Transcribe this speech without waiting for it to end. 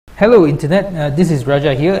Hello Internet, this is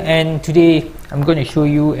Raja here, and today I'm going to show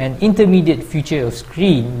you an intermediate feature of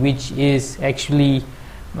screen, which is actually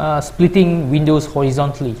splitting windows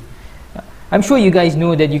horizontally. I'm sure you guys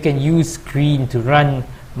know that you can use screen to run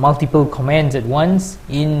multiple commands at once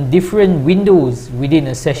in different windows within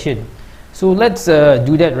a session. So let's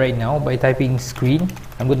do that right now by typing screen.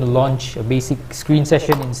 I'm going to launch a basic screen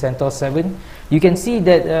session in CentOS 7. You can see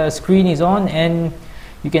that screen is on, and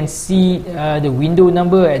you can see the window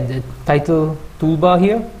number at the title toolbar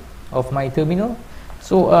here of my terminal.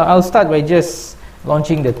 So I'll start by just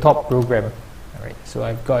launching the top program. Alright, so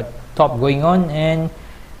I've got top going on, and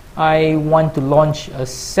I want to launch a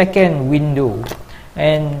second window,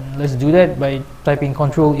 and let's do that by typing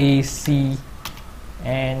Ctrl A C,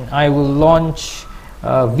 and I will launch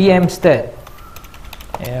vmstat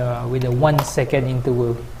with a 1 second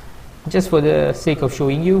interval, just for the sake of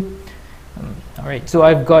showing you. Alright, so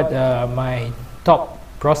I've got my top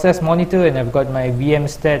process monitor, and I've got my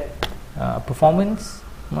vmstat performance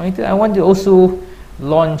monitor. I want to also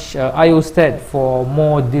launch iostat for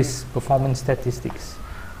more disk performance statistics.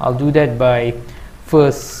 I'll do that by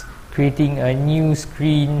first creating a new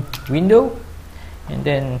screen window, and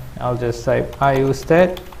then I'll just type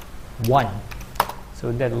iostat 1.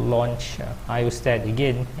 So that'll launch iostat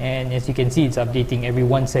again, and as you can see, it's updating every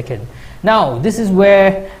 1 second. Now this is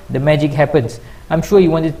where the magic happens. I'm sure you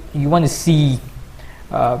want to see,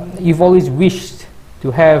 you've always wished to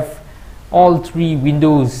have all 3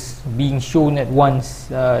 windows being shown at once,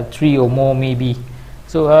 3 or more maybe.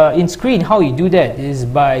 So in screen, how you do that is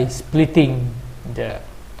by splitting the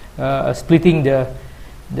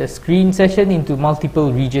screen session into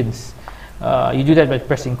multiple regions. You do that by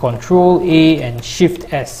pressing Ctrl A and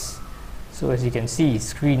Shift S. So as you can see,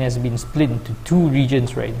 screen has been split into 2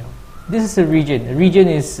 regions right now. This is a region. A region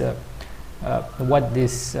is what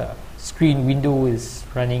this screen window is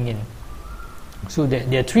running in. So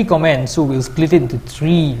there are 3 commands, so we'll split it into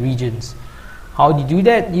 3 regions. How do you do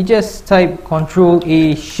that? You just type Ctrl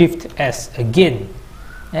A Shift S again,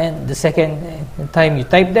 and the second time you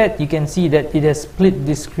type that, you can see that it has split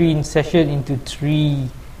the screen session into 3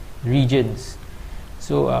 regions.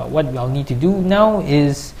 So what I'll need to do now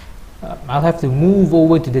is I'll have to move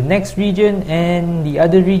over to the next region and the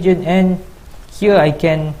other region, and here I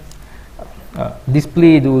can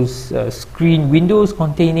display those screen windows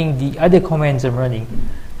containing the other commands I'm running.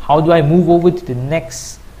 How do I move over to the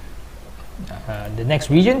next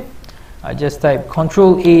region? I just type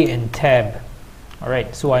Ctrl A and Tab.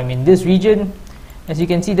 Alright, so I'm in this region. As you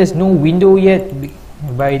can see, there's no window yet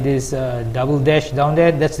by this double dash down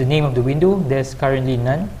there. That's the name of the window. There's currently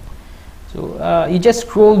none. So you just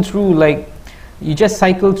scroll through, like you just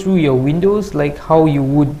cycle through your windows like how you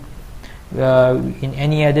would in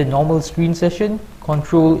any other normal screen session.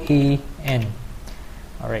 Ctrl A N.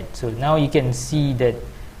 Alright, so now you can see that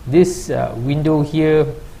this window here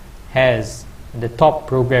has the top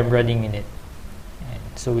program running in it. And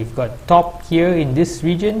so we've got top here in this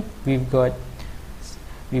region. We've got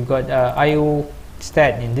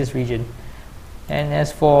iostat in this region, and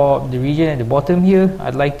as for the region at the bottom here,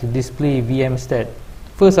 I'd like to display vmstat.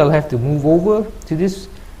 First I'll have to move over to this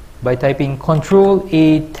by typing Ctrl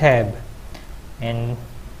A Tab, and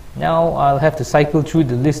now I'll have to cycle through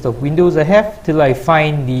the list of windows I have till I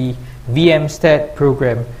find the vmstat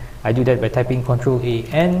program. I do that by typing Ctrl A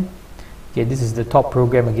N. Okay, this is the top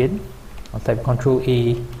program again. I'll type Ctrl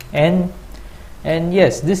A N, and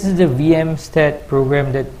yes, this is the vmstat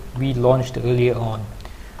program that we launched earlier on.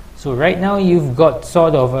 So right now you've got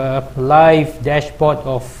sort of a live dashboard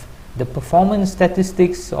of the performance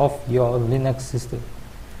statistics of your Linux system.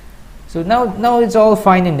 So now it's all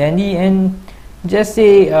fine and dandy, and just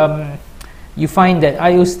say you find that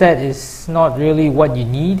iostat is not really what you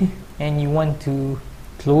need, and you want to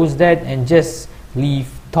close that and just leave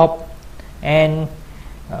top and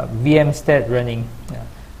vmstat running.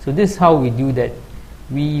 So this is how we do that.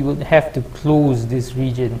 We would have to close this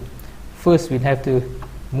region. First we'll have to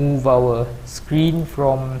move our screen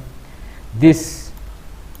from this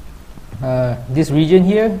region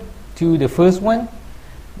here to the first one.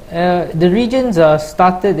 The regions are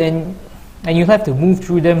started, and you have to move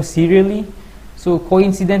through them serially. So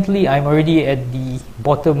coincidentally, I'm already at the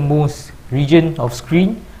bottommost region of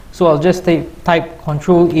screen, so I'll just type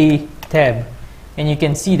Ctrl A Tab, and you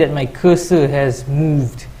can see that my cursor has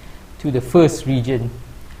moved to the first region.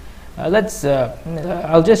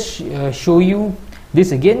 I'll just show you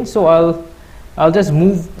this again. So I'll just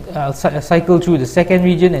cycle through the second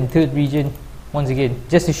region and third region once again,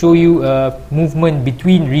 just to show you movement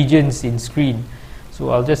between regions in screen. So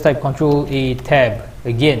I'll just type Ctrl A Tab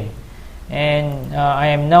again, and I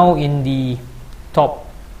am now in the top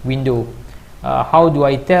window. How do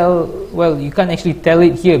I tell? Well, you can't actually tell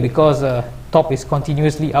it here because top is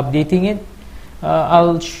continuously updating it.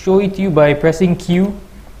 I'll show it to you by pressing Q.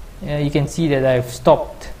 You can see that I've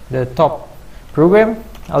stopped the top program.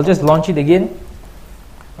 I'll just launch it again.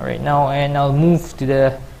 Alright, now, and I'll move to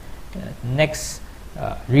the next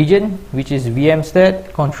region, which is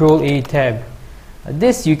VMstat, Control A tab.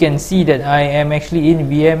 This, you can see that I am actually in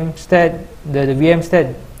VMstat, the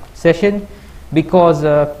VMstat session, because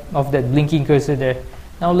of that blinking cursor there.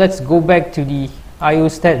 Now let's go back to the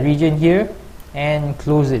iostat region here and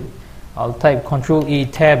close it. I'll type Control A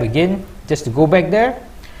tab again just to go back there,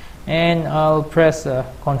 and I'll press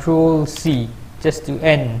Control C just to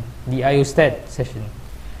end the iostat session.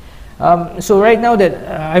 So right now that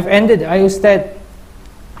I've ended the iostat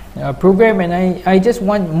program, and I just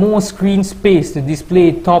want more screen space to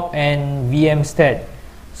display top and VMstat.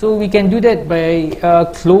 So we can do that by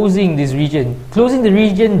closing this region. Closing the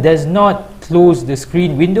region does not close the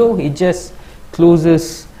screen window, it just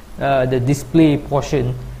closes the display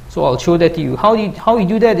portion. So I'll show that to you. How you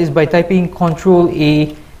do that is by typing Control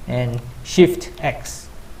A and Shift X.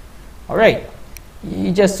 Alright,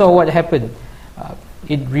 you just saw what happened.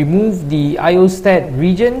 It removed the iostat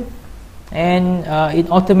region, and it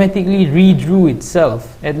automatically redrew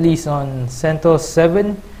itself, at least on CentOS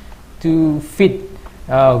 7, to fit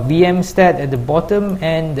VMstat at the bottom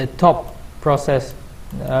and the top process,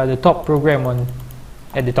 the top program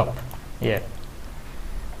at the top. Yeah.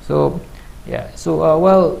 So yeah. So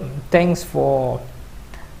well, thanks for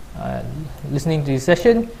listening to this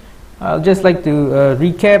session. I'll just like to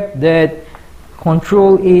recap that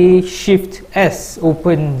Control A Shift S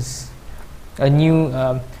opens a new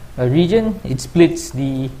a region. It splits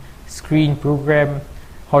the screen program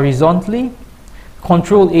horizontally.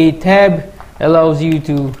 Control A tab allows you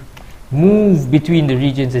to move between the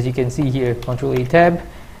regions, as you can see here. Control A tab,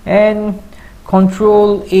 and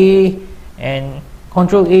Control A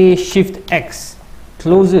Shift X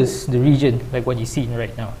closes the region like what you're seeing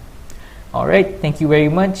right now. Alright, thank you very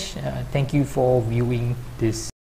much. Thank you for viewing this.